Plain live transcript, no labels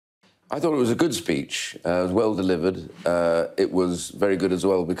I thought it was a good speech. It was well delivered. It was very good as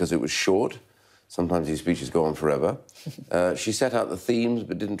well because it was short. Sometimes these speeches go on forever. She set out the themes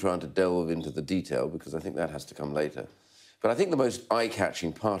but didn't try to delve into the detail because I think that has to come later. But I think the most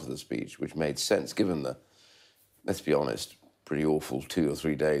eye-catching part of the speech, which made sense given the, let's be honest, pretty awful 2 or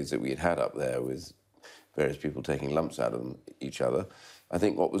 3 days that we had up there with various people taking lumps out of each other, I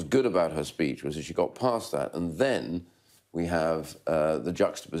think what was good about her speech was that she got past that, and then we have the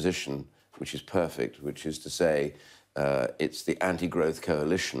juxtaposition, which is perfect, which is to say it's the anti-growth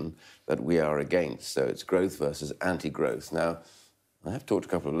coalition that we are against. So it's growth versus anti-growth. Now, I have talked to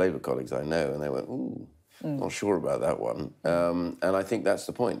a couple of Labour colleagues I know, and they went, ooh, not sure about that one. And I think that's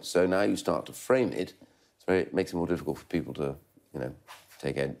the point. So now you start to frame it. It makes it more difficult for people to, you know,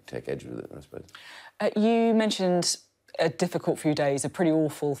 take edge with it, I suppose. You mentioned a difficult few days, a pretty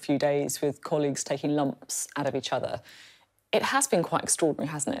awful few days with colleagues taking lumps out of each other. It has been quite extraordinary,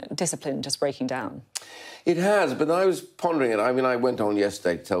 hasn't it? Discipline just breaking down. It has, but I was pondering it. I mean, I went on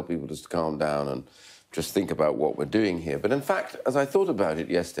yesterday to tell people just to calm down and just think about what we're doing here. But in fact, as I thought about it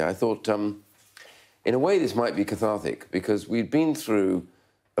yesterday, I thought, in a way, this might be cathartic because we'd been through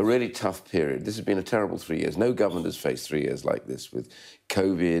a really tough period. This has been a terrible 3 years. No government has faced 3 years like this with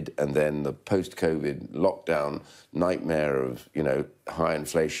COVID and then the post-COVID lockdown nightmare of, you know, high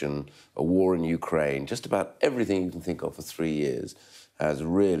inflation, a war in Ukraine, just about everything you can think of for 3 years has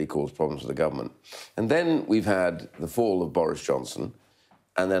really caused problems for the government. And then we've had the fall of Boris Johnson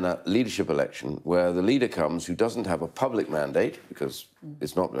and then a leadership election where the leader comes who doesn't have a public mandate because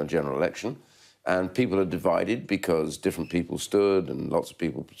it's not a general election, and people are divided because different people stood and lots of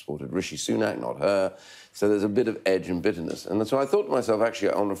people supported Rishi Sunak, not her. So there's a bit of edge and bitterness. And so I thought to myself, actually,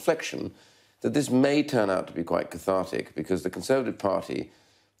 on reflection, that this may turn out to be quite cathartic because the Conservative Party,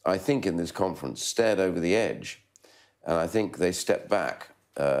 I think, in this conference, stared over the edge. And I think they stepped back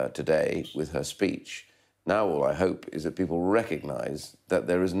today with her speech. Now all I hope is that people recognise that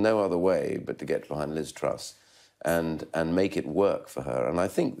there is no other way but to get behind Liz Truss and make it work for her. And I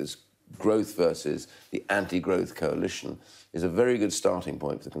think this growth versus the anti-growth coalition is a very good starting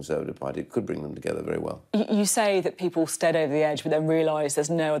point for the Conservative Party. It could bring them together very well. You say that people stared over the edge but then realised there's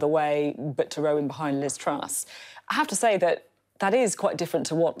no other way but to row in behind Liz Truss. I have to say that that is quite different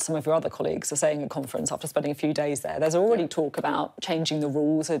to what some of your other colleagues are saying at conference after spending a few days there. There's already talk about changing the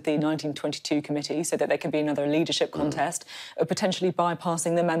rules of the 1922 committee so that there could be another leadership contest, of potentially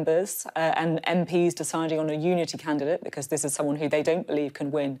bypassing the members and MPs deciding on a unity candidate because this is someone who they don't believe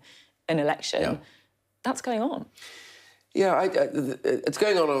can win an election. Yeah. That's going on. Yeah, it's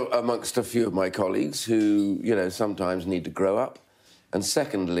going on amongst a few of my colleagues who, you know, sometimes need to grow up and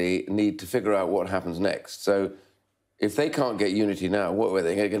secondly, need to figure out what happens next. So if they can't get unity now, what were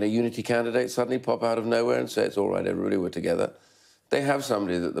they going to get a unity candidate suddenly pop out of nowhere and say, it's all right, everybody, we're together? They have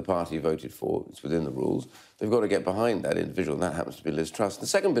somebody that the party voted for, it's within the rules. They've got to get behind that individual, and that happens to be Liz Truss. The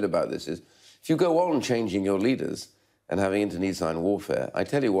second bit about this is, if you go on changing your leaders and having internecine warfare, I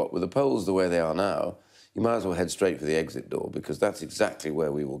tell you what, with the polls the way they are now, you might as well head straight for the exit door because that's exactly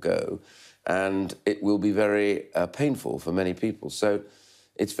where we will go. And it will be very painful for many people. So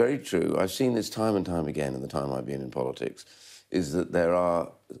it's very true. I've seen this time and time again in the time I've been in politics, is that there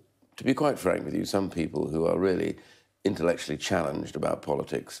are, to be quite frank with you, some people who are really intellectually challenged about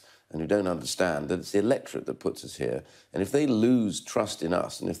politics and who don't understand that it's the electorate that puts us here. And if they lose trust in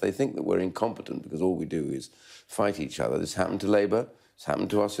us and if they think that we're incompetent because all we do is fight each other, this happened to Labour, it's happened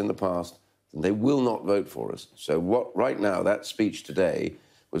to us in the past, and they will not vote for us. So right now, that speech today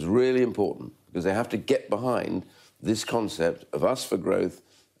was really important because they have to get behind this concept of us for growth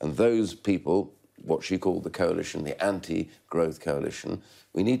and those people, what she called the coalition, the anti-growth coalition.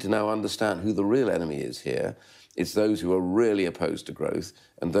 We need to now understand who the real enemy is here. It's those who are really opposed to growth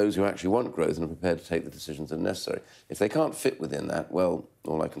and those who actually want growth and are prepared to take the decisions that are necessary. If they can't fit within that, well,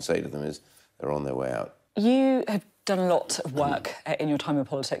 all I can say to them is they're on their way out. You have done a lot of work in your time in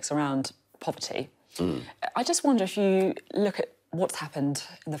politics around poverty. I just wonder if you look at what's happened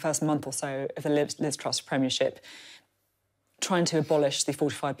in the first month or so of the Liz Truss premiership, trying to abolish the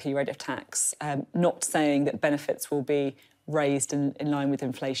 45p rate of tax, not saying that benefits will be raised in line with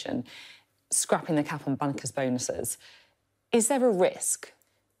inflation, scrapping the cap on bankers' bonuses. Is there a risk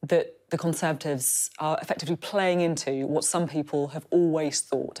that the Conservatives are effectively playing into what some people have always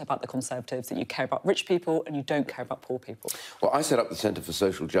thought about the Conservatives, that you care about rich people and you don't care about poor people? Well, I set up the Centre for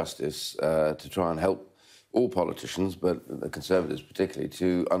Social Justice to try and help all politicians, but the Conservatives particularly,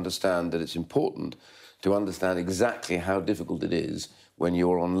 to understand that it's important to understand exactly how difficult it is when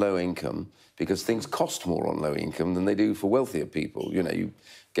you're on low income, because things cost more on low income than they do for wealthier people. You know, you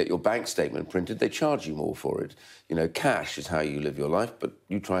get your bank statement printed, they charge you more for it. You know, cash is how you live your life, but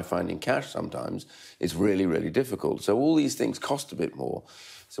you try finding cash sometimes, it's really, really difficult. So all these things cost a bit more.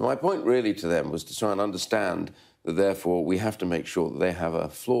 So my point really to them was to try and understand that therefore we have to make sure that they have a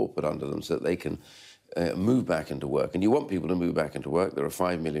floor put under them so that they can move back into work. And you want people to move back into work. There are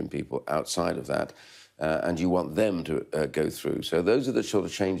 5 million people outside of that, and you want them to go through. So those are the sort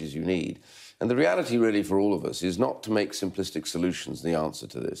of changes you need. And the reality really for all of us is not to make simplistic solutions the answer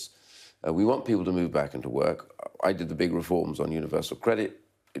to this. We want people to move back into work. I did the big reforms on universal credit.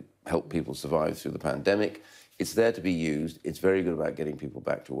 It helped people survive through the pandemic. It's there to be used. It's very good about getting people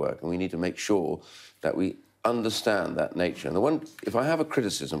back to work. And we need to make sure that we understand that nature. And the one, if I have a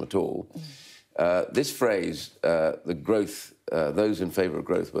criticism at all, this phrase, the growth, those in favour of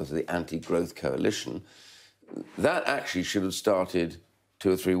growth versus the anti-growth coalition, that actually should have started 2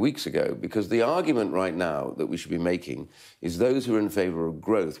 or 3 weeks ago, because the argument right now that we should be making is those who are in favour of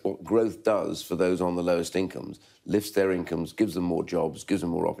growth, what growth does for those on the lowest incomes, lifts their incomes, gives them more jobs, gives them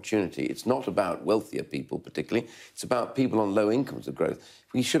more opportunity. It's not about wealthier people particularly, it's about people on low incomes of growth.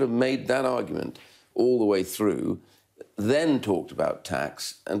 We should have made that argument all the way through, then talked about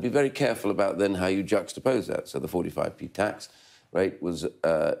tax, and be very careful about then how you juxtapose that. So the 45p tax rate was,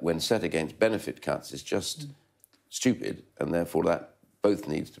 when set against benefit cuts, is just stupid, and therefore that both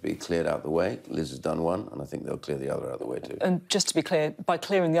needs to be cleared out the way. Liz has done one, and I think they'll clear the other out the way too. And just to be clear, by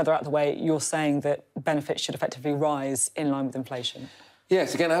clearing the other out the way, you're saying that benefits should effectively rise in line with inflation?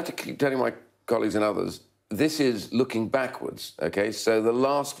 Yes, again, I have to keep telling my colleagues and others, this is looking backwards, OK? So the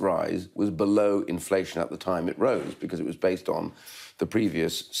last rise was below inflation at the time it rose, because it was based on the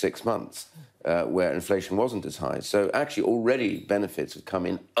previous 6 months, where inflation wasn't as high. So actually already benefits have come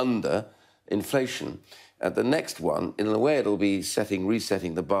in under inflation. At the next one, in a way, it'll be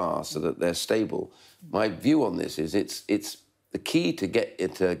resetting the bar so that they're stable. My view on this is it's the key to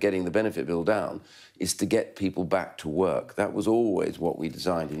getting the benefit bill down is to get people back to work. That was always what we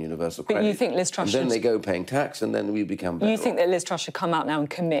designed in universal credit. But you think Liz Truss should... then they go paying tax, and then we become better. You think that Liz Truss should come out now and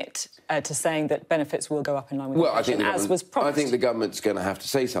commit to saying that benefits will go up in line with inflation, as was promised? I think the government's going to have to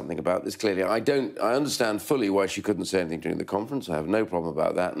say something about this, clearly. I understand fully why she couldn't say anything during the conference. I have no problem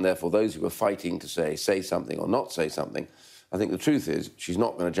about that, and therefore those who are fighting to say something or not say something, I think the truth is she's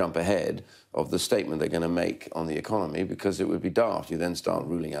not going to jump ahead of the statement they're going to make on the economy, because it would be daft. You then start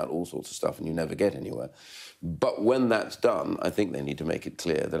ruling out all sorts of stuff and you never get anywhere. But when that's done, I think they need to make it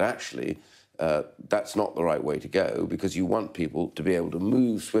clear that actually that's not the right way to go, because you want people to be able to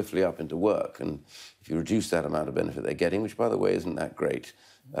move swiftly up into work. And if you reduce that amount of benefit they're getting, which, by the way, isn't that great,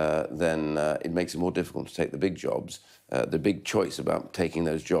 then it makes it more difficult to take the big jobs, the big choice about taking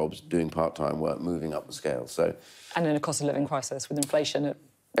those jobs, doing part-time work, moving up the scale. So, and in a cost of living crisis with inflation.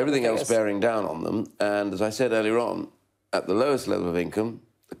 Everything else bearing down on them. And as I said earlier on, at the lowest level of income,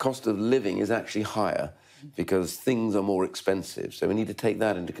 the cost of living is actually higher because things are more expensive. So we need to take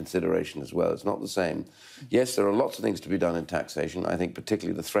that into consideration as well. It's not the same. Yes, there are lots of things to be done in taxation. I think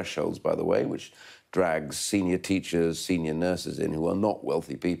particularly the thresholds, by the way, which drags senior teachers, senior nurses in who are not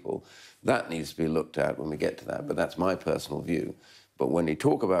wealthy people. That needs to be looked at when we get to that. But that's my personal view. But when we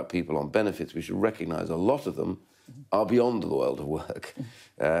talk about people on benefits, we should recognise a lot of them are beyond the world of work.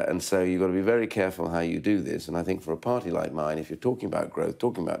 And so you've got to be very careful how you do this. And I think for a party like mine, if you're talking about growth,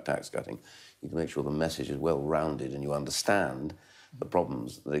 talking about tax cutting, you can make sure the message is well-rounded and you understand the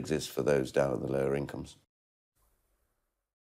problems that exist for those down at the lower incomes.